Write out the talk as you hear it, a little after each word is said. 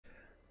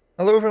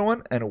Hello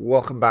everyone, and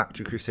welcome back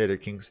to Crusader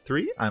Kings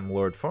 3. I'm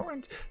Lord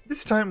Forwind,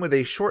 this time with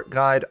a short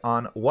guide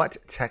on what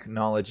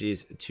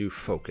technologies to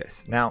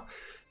focus. Now,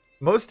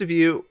 most of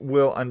you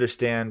will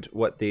understand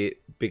what the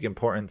big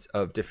importance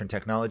of different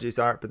technologies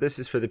are, but this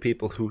is for the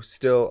people who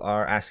still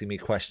are asking me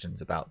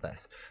questions about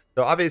this.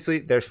 So obviously,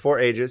 there's 4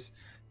 ages,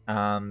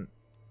 and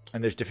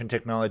there's different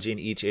technology in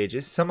each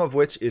ages, some of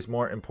which is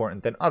more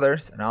important than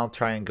others, and I'll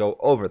try and go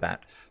over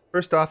that.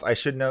 First off, I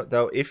should note,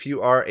 though, if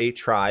you are a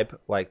tribe,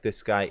 like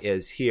this guy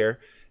is here,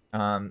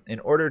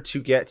 in order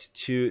to get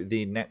to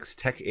the next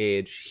tech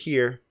age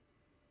here,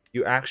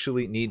 you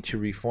actually need to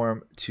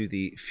reform to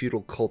the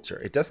feudal culture.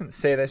 It doesn't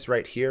say this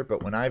right here,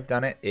 but when I've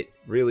done it, it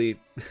really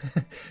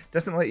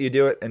doesn't let you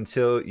do it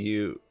until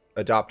you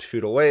adopt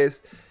feudal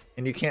ways,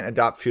 and you can't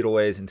adopt feudal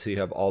ways until you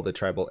have all the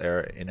tribal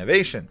era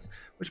innovations,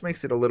 which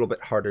makes it a little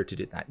bit harder to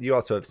do that. You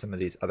also have some of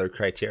these other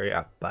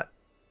criteria, but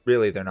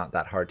really they're not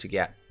that hard to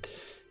get.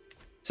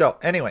 So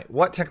anyway,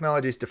 what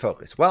technologies to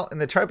focus? Well, in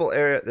the tribal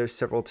area, there's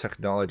several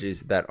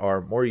technologies that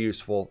are more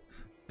useful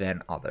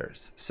than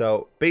others.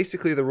 So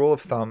basically the rule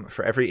of thumb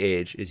for every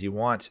age is you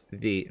want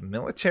the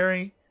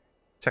military,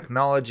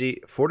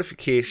 technology,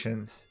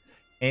 fortifications,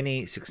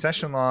 any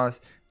succession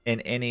laws,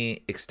 and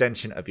any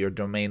extension of your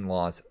domain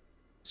laws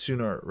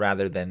sooner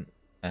rather than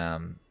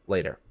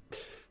later.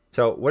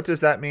 So what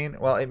does that mean?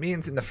 Well, it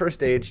means in the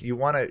first age, you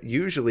want to,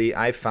 usually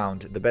I've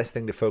found the best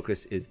thing to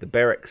focus is the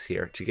barracks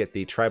here to get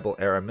the tribal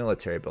era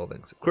military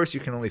buildings. Of course, you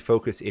can only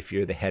focus if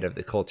you're the head of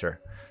the culture,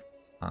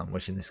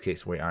 which in this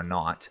case we are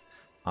not.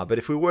 But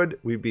if we would,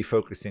 we'd be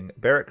focusing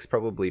barracks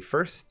probably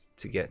first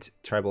to get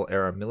tribal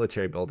era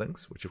military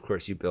buildings, which of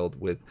course you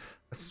build with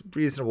a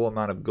reasonable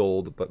amount of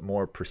gold, but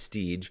more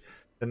prestige.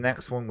 The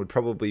next one would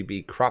probably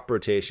be crop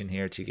rotation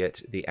here to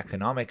get the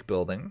economic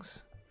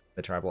buildings,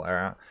 the tribal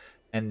era.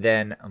 And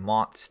then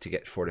mottes to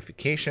get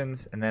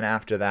fortifications, and then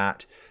after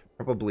that,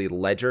 probably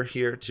ledger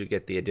here to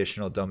get the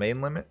additional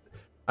domain limit.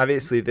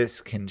 Obviously,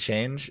 this can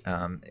change.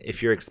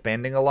 If you're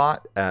expanding a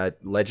lot,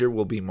 ledger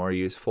will be more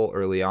useful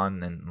early on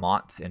than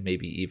mottes, and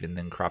maybe even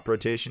than crop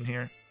rotation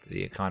here for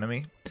the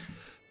economy.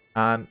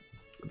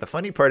 The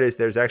funny part is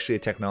there's actually a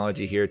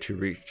technology here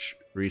to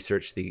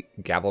research the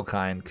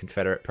Gavelkind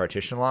Confederate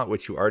Partition Law,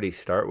 which you already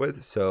start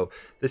with. So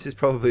this is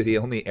probably the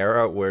only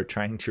era where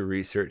trying to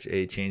research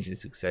a change in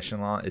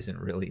succession law isn't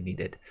really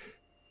needed.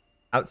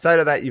 Outside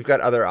of that, you've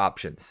got other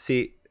options.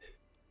 See,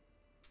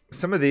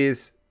 some of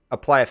these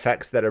apply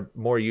effects that are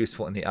more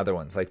useful in the other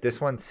ones. Like this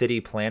one,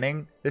 city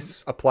planning.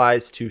 This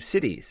applies to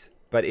cities.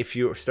 But if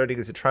you're starting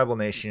as a tribal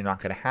nation, you're not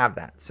going to have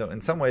that. So in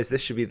some ways,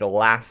 this should be the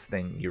last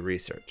thing you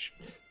research.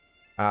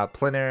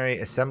 Plenary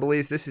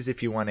assemblies. This is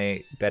if you want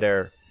a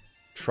better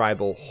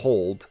tribal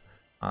hold.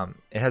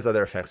 It has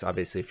other effects,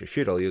 obviously. If you're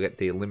feudal, you get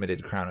the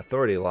limited crown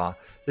authority law.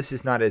 This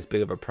is not as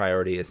big of a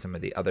priority as some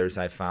of the others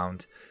I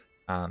found.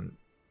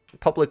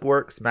 Public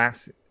works,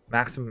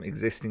 maximum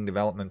existing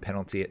development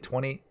penalty at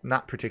 20,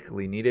 not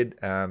particularly needed.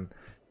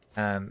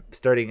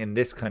 Starting in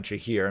this country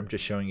here, I'm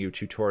just showing you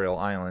tutorial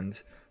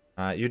islands.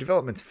 Your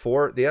development's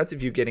 4. The odds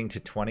of you getting to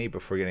 20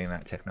 before getting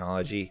that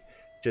technology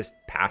just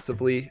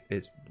passively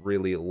is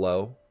really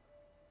low.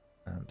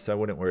 So I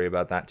wouldn't worry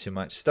about that too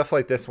much. Stuff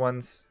like this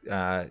one's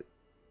de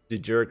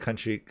jure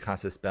country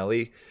casus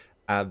belli,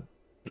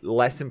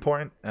 less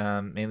important,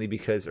 mainly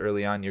because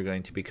early on you're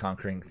going to be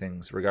conquering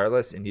things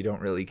regardless, and you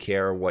don't really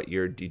care what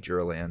your de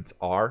jure lands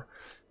are.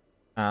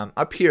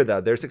 Up here,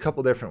 though, there's a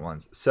couple different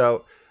ones.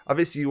 So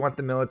obviously you want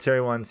the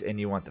military ones and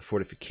you want the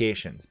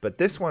fortifications. But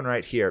this one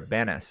right here,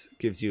 Banis,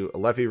 gives you a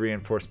levy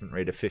reinforcement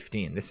rate of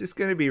 15. This is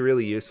going to be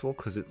really useful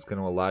because it's going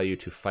to allow you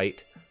to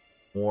fight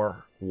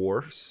more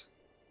wars.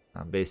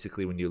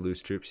 Basically, when you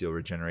lose troops, you'll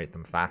regenerate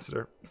them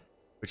faster,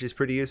 which is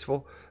pretty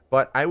useful.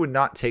 But I would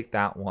not take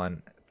that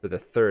one for the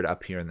third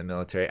up here in the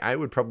military. I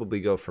would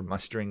probably go for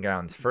mustering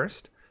grounds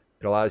first.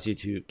 It allows you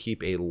to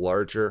keep a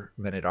larger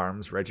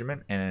men-at-arms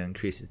regiment, and it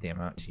increases the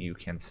amount you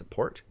can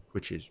support,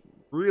 which is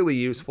really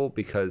useful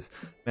because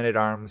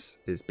men-at-arms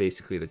is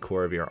basically the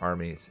core of your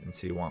armies, and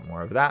so you want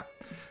more of that.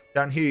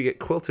 Down here, you get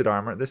quilted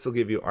armor. This will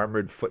give you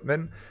armored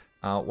footmen.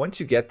 Once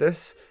you get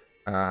this,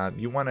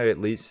 you want to at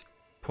least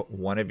put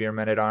one of your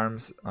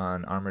men-at-arms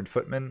on armored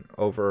footmen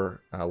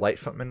over light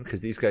footmen,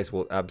 because these guys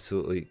will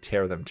absolutely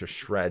tear them to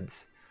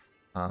shreds.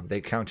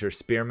 They counter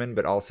spearmen,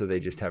 but also they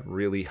just have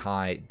really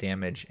high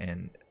damage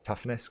and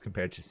toughness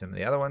compared to some of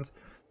the other ones.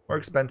 More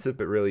expensive,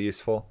 but really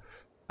useful.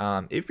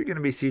 If you're going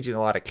to be sieging a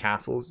lot of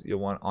castles, you'll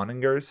want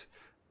onagers,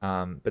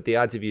 but the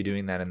odds of you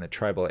doing that in the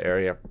tribal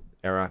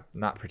era,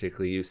 not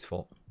particularly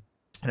useful.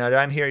 Now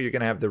down here, you're going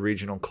to have the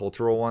regional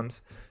cultural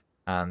ones.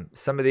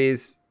 Some of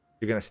these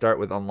you're going to start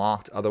with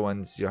unlocked. Other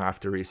ones you'll have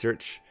to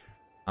research.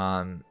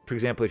 For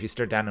example, if you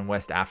start down in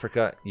West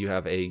Africa, you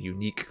have a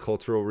unique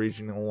cultural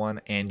regional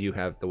one, and you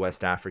have the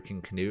West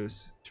African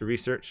canoes to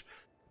research.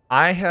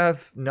 I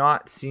have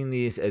not seen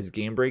these as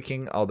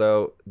game-breaking,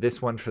 although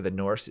this one for the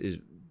Norse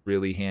is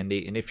really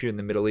handy. And if you're in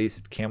the Middle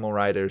East, camel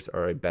riders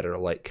are a better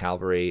light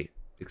cavalry,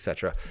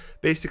 etc.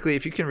 Basically,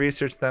 if you can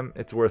research them,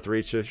 it's worth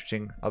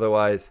researching.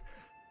 Otherwise,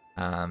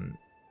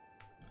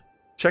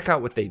 check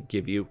out what they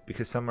give you,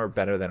 because some are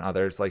better than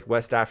others. Like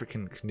West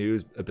African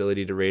Canoe's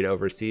ability to raid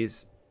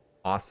overseas,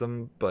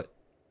 awesome, but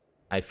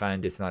I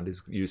find it's not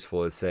as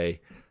useful as, say,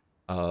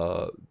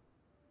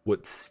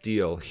 Wood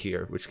Steel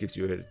here, which gives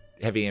you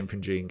a heavy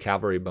infantry and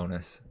cavalry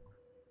bonus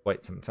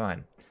quite some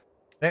time.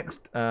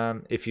 Next,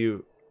 if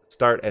you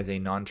start as a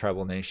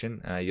non-tribal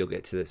nation, you'll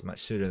get to this much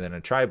sooner than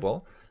a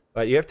tribal,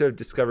 but you have to have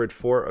discovered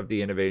 4 of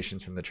the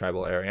innovations from the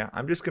tribal area.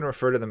 I'm just going to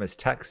refer to them as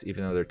techs,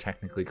 even though they're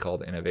technically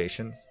called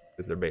innovations,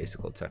 because they're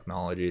basic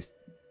technologies.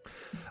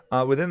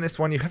 Within this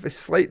one, you have a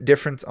slight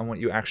difference on what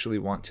you actually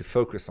want to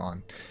focus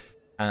on.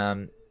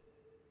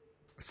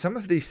 Some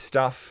of the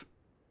stuff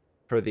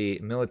for the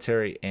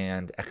military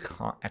and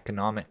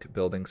economic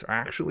buildings are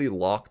actually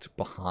locked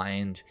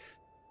behind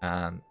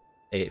some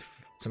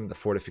of the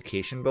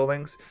fortification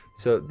buildings.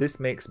 So this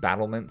makes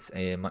battlements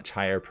a much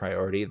higher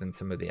priority than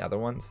some of the other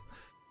ones.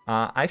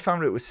 I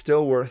found it was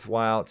still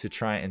worthwhile to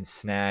try and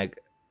snag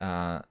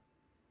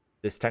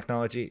this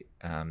technology.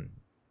 I'm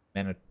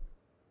going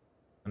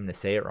to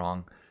say it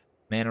wrong.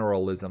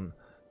 Maneralism.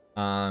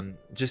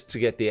 Just to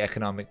get the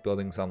economic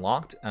buildings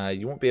unlocked.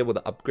 You won't be able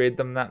to upgrade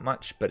them that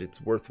much, but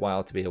it's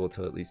worthwhile to be able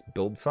to at least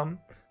build some.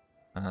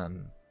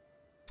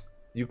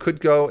 You could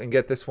go and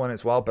get this one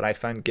as well, but I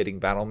find getting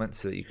battlements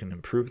so that you can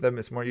improve them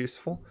is more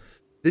useful.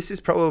 This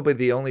is probably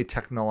the only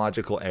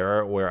technological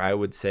error where I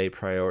would say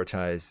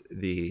prioritize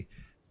the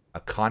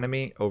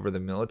economy over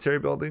the military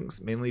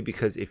buildings, mainly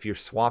because if you're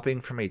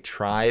swapping from a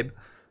tribe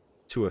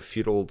to a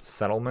feudal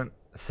settlement,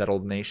 a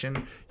settled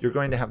nation, you're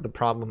going to have the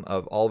problem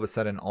of all of a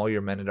sudden all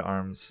your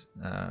men-at-arms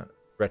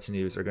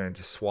retinues are going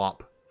to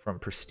swap from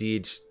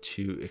prestige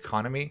to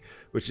economy,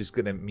 which is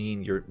going to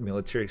mean your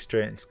military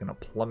strength is going to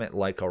plummet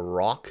like a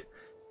rock,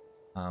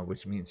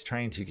 which means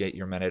trying to get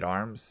your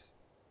men-at-arms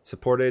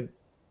supported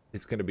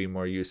is going to be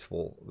more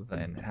useful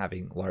than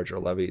having larger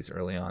levies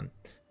early on.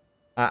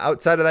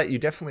 Outside of that, you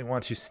definitely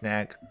want to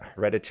snag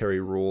hereditary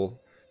rule,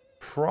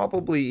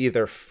 probably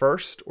either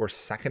first or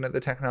second of the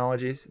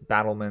technologies,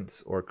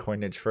 battlements or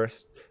coinage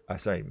first.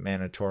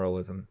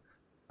 Mandatorialism.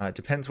 It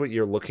depends what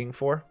you're looking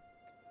for.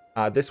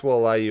 This will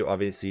allow you,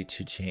 obviously,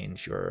 to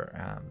change your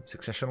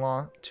succession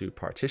law to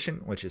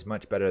partition, which is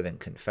much better than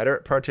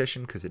confederate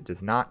partition because it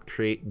does not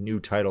create new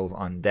titles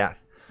on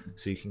death.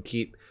 So you can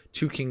keep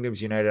 2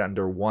 kingdoms united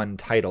under 1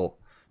 title,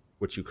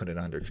 which you couldn't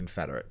under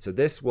confederate. So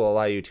this will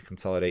allow you to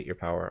consolidate your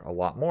power a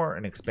lot more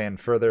and expand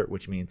further,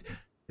 which means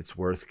it's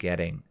worth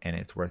getting, and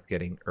it's worth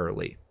getting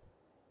early.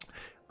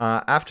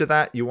 After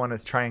that, you want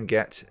to try and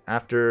get,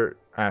 after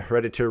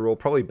hereditary rule,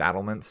 probably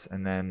battlements,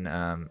 and then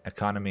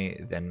economy,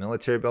 then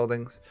military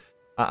buildings.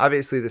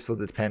 Obviously, this will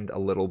depend a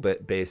little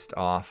bit based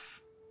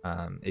off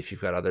if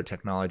you've got other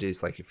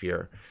technologies. Like if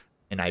you're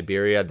in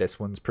Iberia, this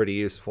one's pretty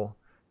useful.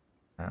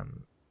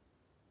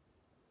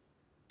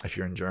 If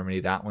you're in Germany,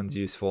 that one's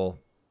useful.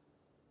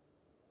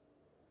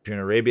 If you're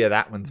in Arabia,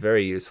 that one's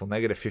very useful.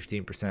 Negative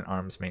 15%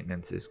 arms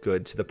maintenance is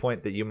good, to the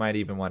point that you might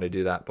even want to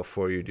do that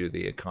before you do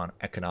the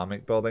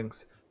economic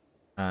buildings.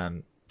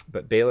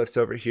 But bailiffs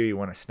over here, you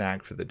want to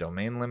snag for the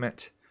domain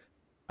limit.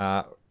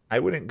 I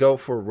wouldn't go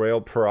for royal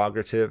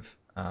prerogative,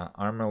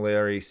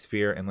 armillary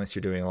sphere, unless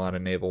you're doing a lot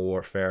of naval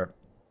warfare.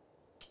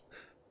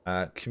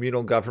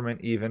 Communal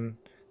government even,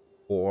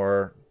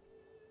 or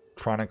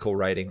chronicle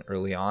writing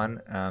early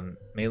on,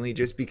 mainly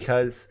just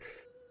because,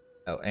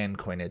 and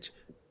coinage.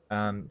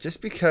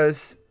 Just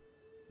because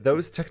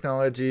those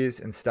technologies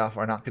and stuff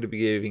are not going to be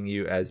giving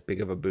you as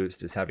big of a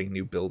boost as having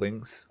new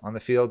buildings on the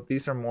field.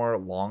 These are more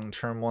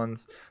long-term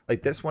ones.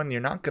 Like this one, you're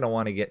not going to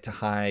want to get to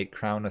high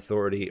crown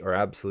authority or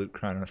absolute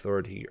crown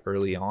authority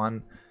early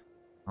on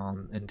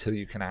until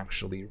you can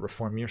actually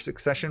reform your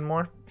succession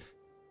more.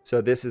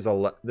 So this is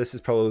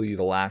probably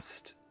the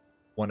last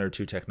 1 or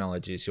 2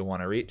 technologies you'll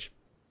want to reach.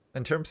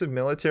 In terms of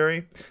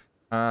military,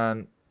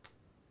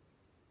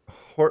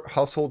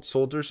 household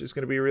soldiers is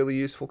going to be really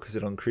useful because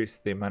it'll increase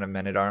the amount of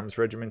men-at-arms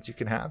regiments you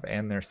can have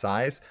and their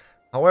size.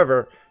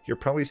 However, you're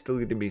probably still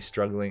going to be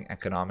struggling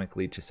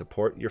economically to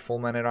support your full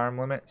men-at-arm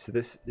limit, so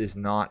this is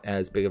not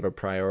as big of a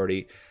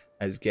priority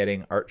as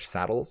getting arch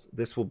saddles.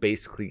 This will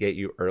basically get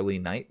you early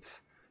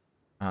knights.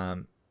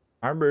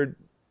 Armored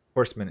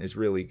horsemen is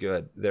really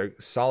good. They're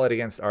solid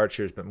against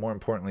archers, but more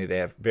importantly, they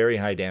have very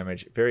high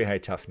damage, very high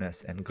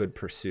toughness, and good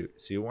pursuit.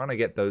 So you want to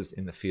get those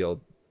in the field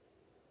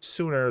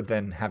sooner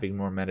than having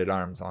more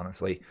men-at-arms,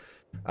 honestly.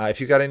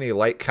 If you got any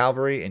light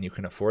cavalry and you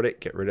can afford it,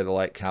 get rid of the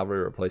light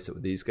cavalry, replace it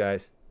with these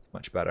guys. It's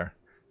much better.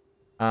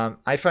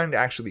 I find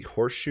actually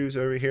horseshoes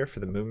over here for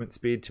the movement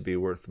speed to be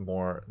worth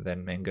more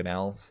than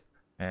mangonels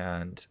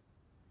and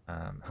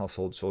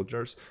household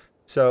soldiers.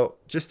 So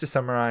just to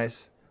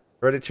summarize,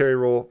 hereditary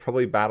rule,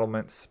 probably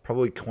battlements,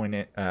 probably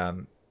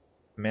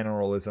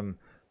maneralism,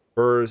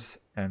 burrs,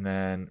 and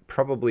then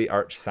probably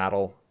arch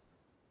saddle,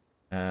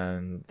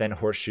 and then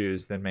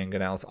horseshoes, then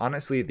mangonels.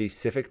 Honestly, the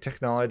civic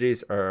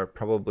technologies are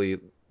probably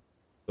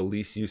the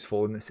least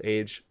useful in this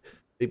age.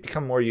 They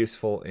become more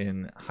useful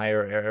in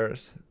higher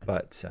eras,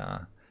 but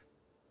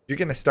you're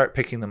going to start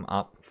picking them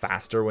up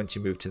faster once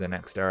you move to the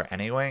next era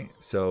anyway.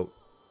 So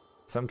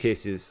in some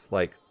cases,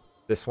 like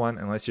This one,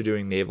 unless you're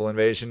doing naval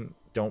invasion,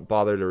 don't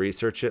bother to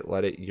research it.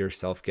 Let it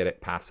yourself get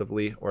it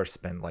passively or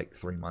spend like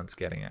 3 months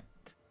getting it.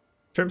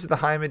 In terms of the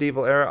high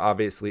medieval era,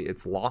 obviously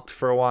it's locked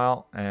for a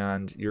while,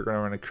 and you're going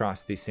to run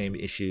across these same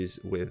issues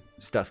with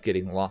stuff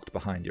getting locked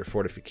behind your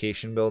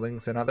fortification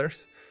buildings and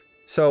others.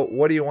 So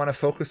what do you want to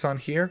focus on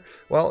here?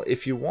 Well,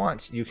 if you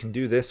want, you can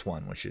do this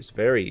one, which is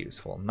very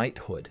useful.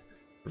 Knighthood.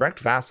 Direct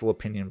vassal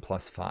opinion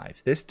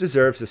 +5. This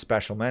deserves a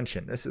special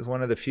mention. This is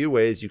one of the few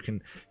ways you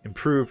can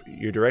improve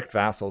your direct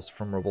vassals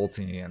from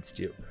revolting against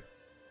you.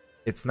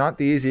 It's not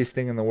the easiest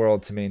thing in the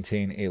world to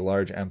maintain a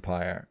large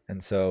empire,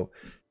 and so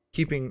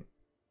keeping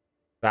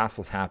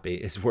vassals happy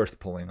is worth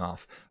pulling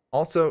off.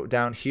 Also,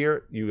 down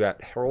here, you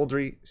got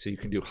heraldry, so you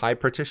can do high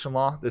partition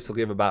law. This will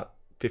give about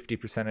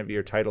 50% of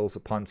your titles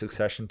upon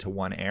succession to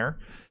one heir,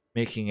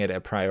 making it a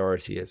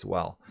priority as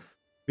well.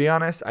 To be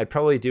honest, I'd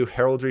probably do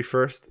heraldry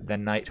first,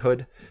 then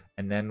knighthood,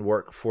 and then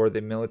work for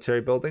the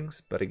military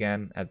buildings. But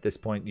again, at this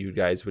point, you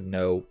guys would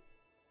know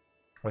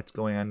what's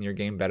going on in your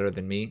game better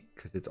than me,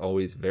 because it's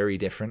always very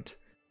different.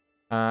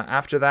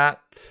 After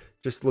that,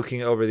 just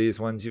looking over these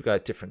ones, you've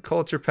got different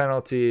culture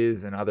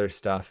penalties and other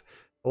stuff.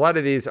 A lot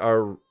of these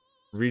are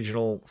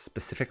regional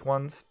specific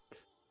ones,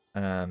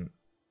 some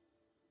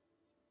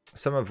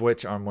of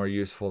which are more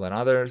useful than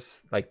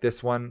others. Like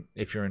this one,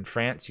 if you're in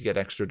France, you get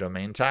extra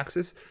domain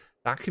taxes.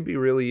 That can be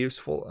really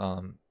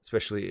useful,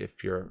 especially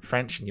if you're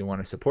French and you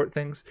want to support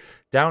things.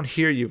 Down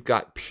here, you've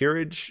got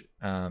peerage.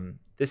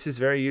 This is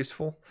very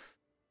useful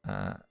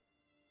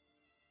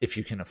if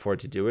you can afford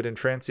to do it in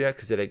Francia,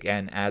 because it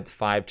again adds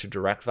 5 to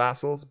direct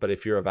vassals. But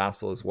if you're a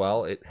vassal as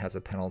well, it has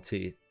a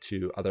penalty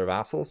to other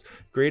vassals.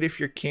 Great if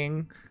you're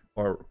king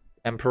or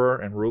emperor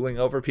and ruling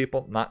over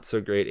people. Not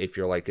so great if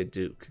you're like a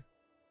duke.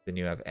 Then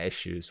you have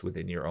issues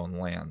within your own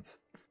lands.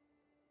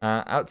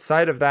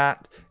 Outside of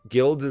that,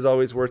 guilds is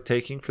always worth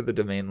taking for the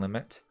domain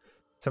limit.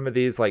 Some of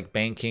these like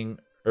banking,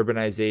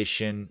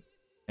 urbanization,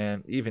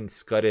 and even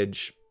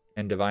scuddage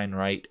and divine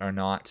right are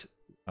not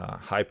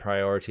high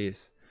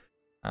priorities.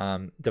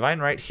 Divine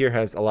right here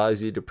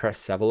allows you to press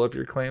several of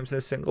your claims in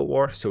a single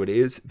war, so it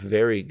is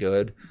very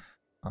good.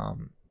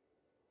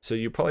 So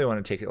you probably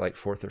want to take it like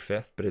 4th or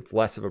 5th, but it's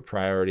less of a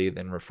priority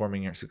than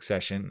reforming your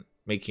succession,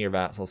 making your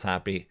vassals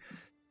happy,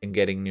 and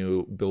getting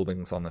new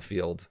buildings on the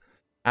field.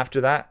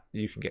 After that,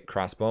 you can get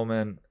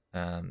crossbowmen,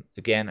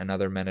 again,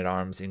 another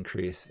men-at-arms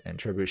increase, and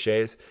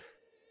trebuchets.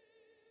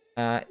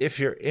 If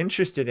you're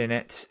interested in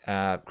it,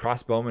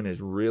 crossbowman is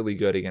really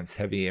good against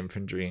heavy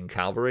infantry and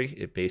cavalry.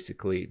 It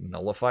basically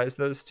nullifies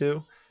those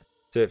two.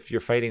 So if you're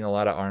fighting a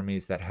lot of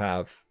armies that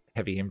have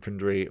heavy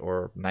infantry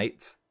or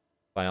knights,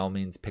 by all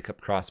means pick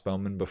up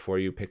crossbowmen before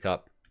you pick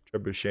up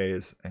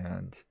trebuchets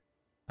and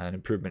an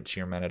improvement to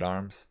your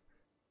men-at-arms.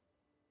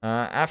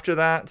 After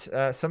that,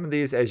 some of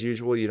these, as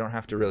usual, you don't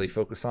have to really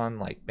focus on,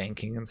 like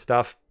banking and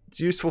stuff. It's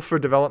useful for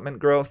development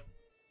growth.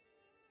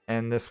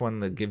 And this one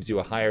that gives you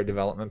a higher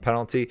development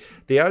penalty.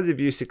 The odds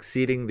of you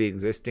succeeding the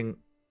existing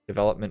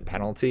development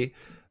penalty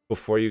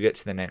before you get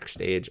to the next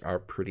stage are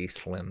pretty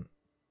slim.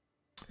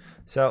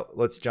 So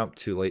let's jump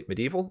to late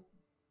medieval,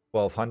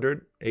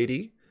 1200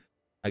 AD.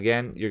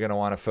 Again, you're going to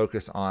want to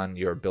focus on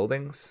your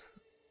buildings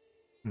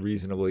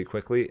reasonably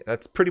quickly.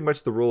 That's pretty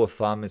much the rule of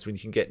thumb, is when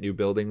you can get new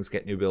buildings,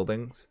 get new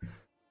buildings.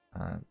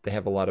 They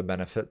have a lot of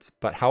benefits.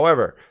 But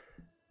however,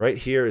 right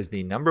here is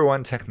the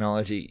 #1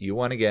 technology you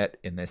want to get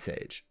in this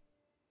age.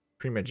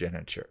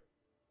 Primogeniture.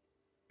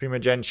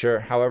 Primogeniture,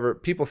 however,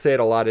 people say it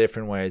a lot of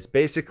different ways.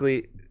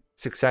 Basically,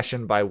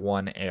 succession by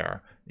one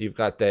heir. You've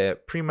got the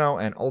primo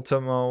and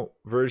ultimo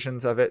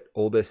versions of it,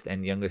 oldest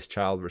and youngest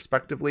child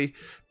respectively.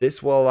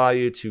 This will allow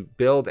you to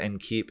build and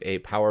keep a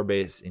power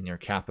base in your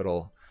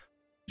capital.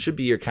 Should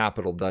be your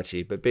capital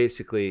duchy, but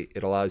basically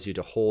it allows you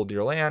to hold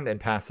your land and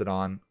pass it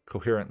on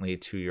coherently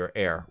to your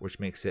heir,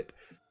 which makes it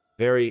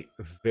very,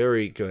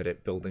 very good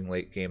at building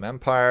late game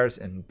empires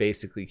and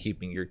basically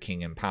keeping your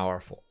king in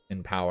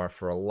power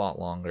for a lot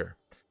longer.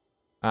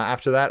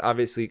 After that,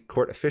 obviously,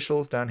 court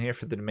officials down here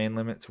for the domain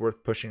limits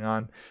worth pushing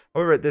on.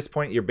 However, at this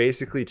point, you're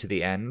basically to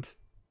the end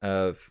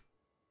of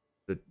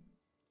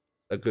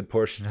a good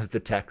portion of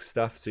the tech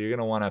stuff, so you're going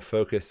to want to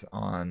focus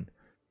on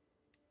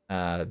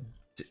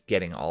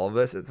getting all of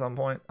this at some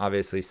point.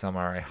 Obviously, some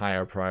are a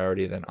higher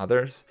priority than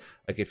others.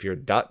 Like if you're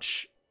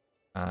Dutch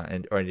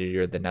or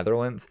you're the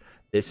Netherlands,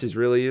 this is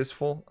really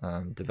useful.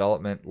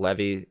 Development,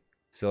 levy,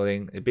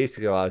 silting. It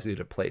basically allows you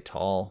to play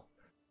tall.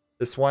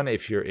 This one,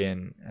 if you're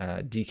in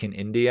Deacon,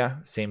 India,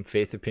 same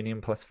faith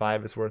opinion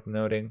 +5 is worth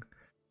noting.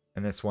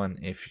 And this one,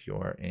 if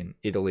you're in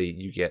Italy,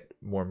 you get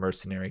more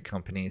mercenary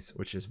companies,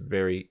 which is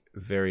very,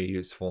 very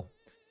useful.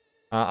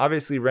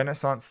 Obviously,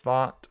 Renaissance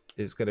thought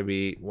is going to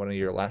be one of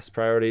your last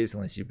priorities,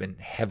 unless you've been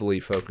heavily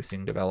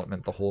focusing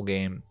development the whole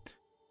game.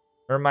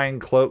 Ermine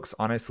cloaks,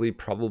 honestly,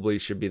 probably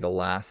should be the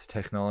last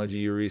technology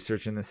you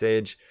research in this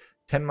age.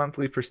 10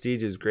 monthly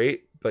prestige is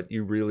great, but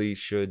you really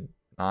should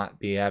not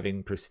be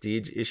having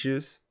prestige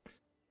issues.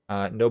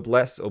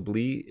 Noblesse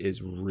Oblige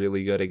is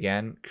really good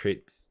again,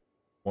 creates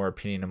more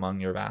opinion among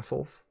your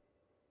vassals.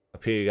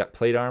 Up here you got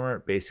plate armor,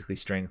 basically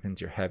strengthens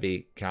your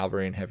heavy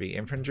cavalry and heavy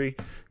infantry.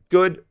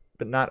 Good,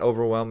 but not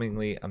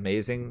overwhelmingly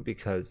amazing,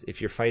 because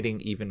if you're fighting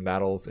even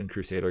battles in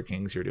Crusader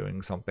Kings, you're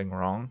doing something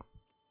wrong.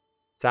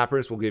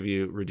 Sappers will give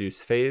you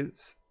reduced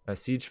phase,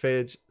 siege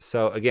phase.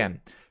 So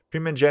again,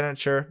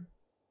 primogeniture,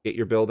 get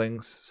your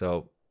buildings.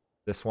 So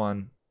this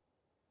one,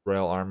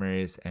 rail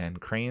armories and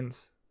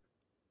cranes.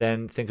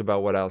 Then think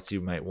about what else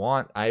you might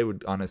want. I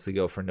would honestly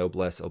go for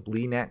noblesse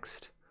oblige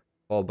next,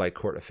 followed by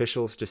court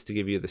officials, just to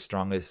give you the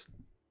strongest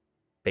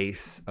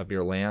base of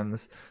your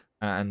lands,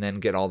 and then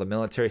get all the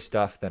military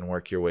stuff, then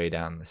work your way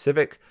down the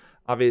civic.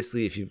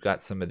 Obviously, if you've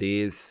got some of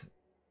these,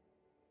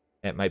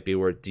 it might be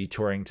worth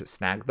detouring to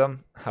snag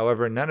them.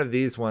 However, none of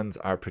these ones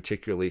are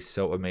particularly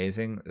so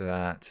amazing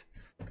that,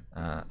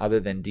 other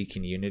than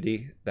Deacon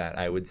Unity, that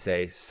I would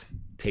say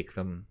take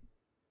them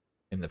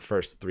in the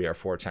first 3 or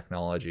 4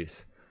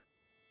 technologies.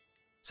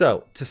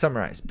 So, to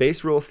summarize,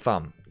 base rule of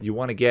thumb, you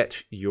want to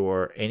get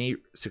your any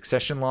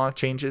succession law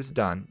changes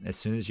done as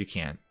soon as you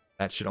can.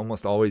 That should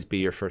almost always be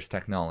your first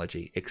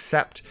technology,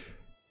 except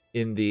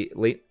in the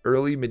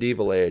early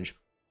medieval age,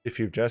 if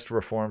you've just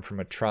reformed from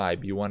a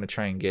tribe, you want to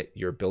try and get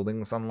your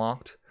buildings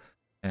unlocked,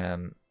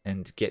 and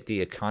get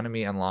the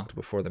economy unlocked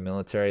before the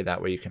military.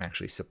 That way you can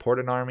actually support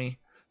an army.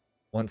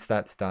 Once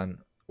that's done,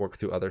 work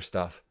through other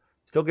stuff.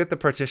 Still get the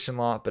partition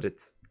law, but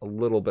it's a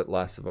little bit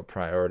less of a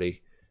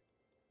priority.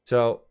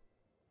 So,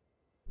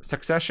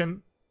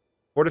 succession,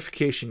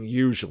 fortification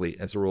usually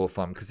as a rule of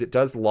thumb, because it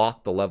does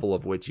lock the level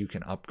of which you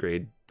can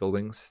upgrade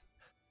buildings.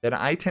 Then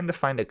I tend to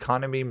find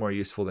economy more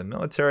useful than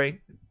military.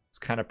 It's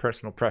kind of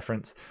personal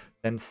preference.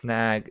 Then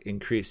snag,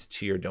 increase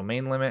to your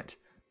domain limit,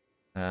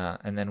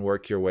 and then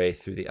work your way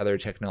through the other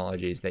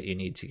technologies that you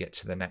need to get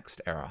to the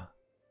next era.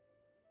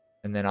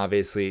 And then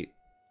obviously,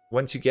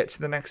 once you get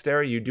to the next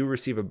era, you do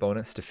receive a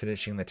bonus to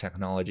finishing the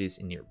technologies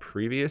in your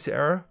previous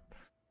era.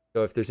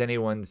 So if there's any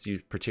ones you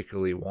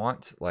particularly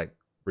want, like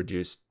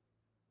reduced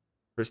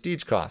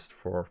prestige cost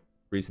for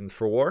reasons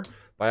for war,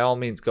 by all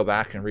means go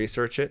back and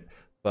research it,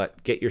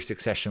 but get your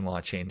succession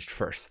law changed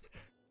first.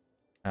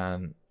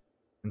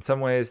 In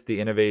some ways,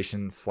 the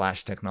innovation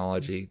 /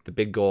 technology, the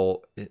big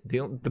goal,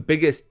 the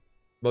biggest,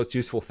 most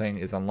useful thing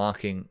is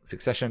unlocking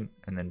succession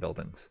and then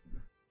buildings.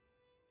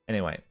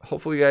 Anyway,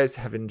 hopefully you guys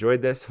have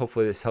enjoyed this.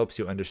 Hopefully this helps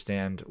you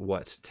understand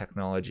what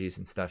technologies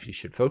and stuff you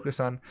should focus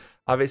on.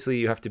 Obviously,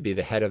 you have to be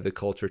the head of the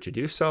culture to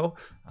do so.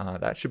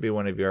 That should be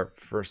one of your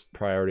first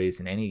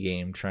priorities in any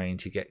game, trying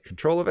to get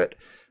control of it.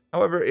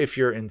 However, if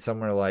you're in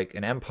somewhere like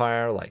an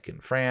empire, like in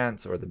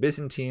France or the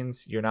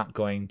Byzantines, you're not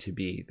going to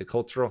be the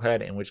cultural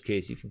head, in which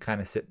case you can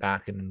kind of sit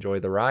back and enjoy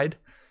the ride.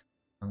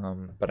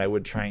 But I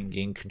would try and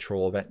gain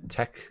control of it.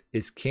 Tech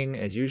is king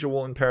as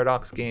usual in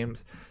Paradox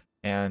games.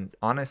 And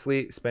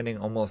honestly, spending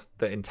almost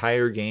the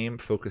entire game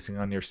focusing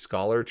on your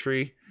scholar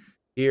tree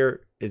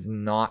here is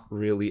not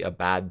really a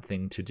bad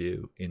thing to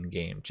do in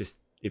game. Just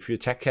if you're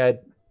tech head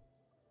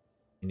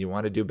and you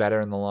want to do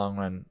better in the long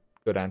run,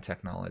 go down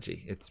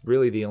technology. It's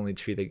really the only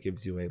tree that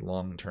gives you a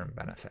long-term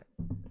benefit.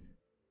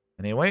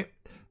 Anyway,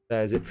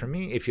 that is it for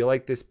me. If you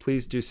like this,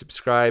 please do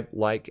subscribe,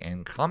 like,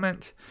 and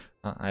comment.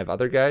 I have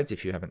other guides.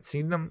 If you haven't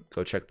seen them,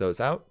 go check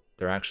those out.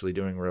 They're actually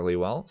doing really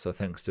well, so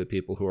thanks to the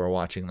people who are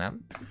watching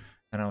them.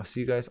 And I'll see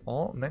you guys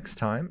all next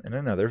time in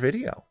another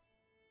video.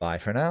 Bye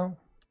for now.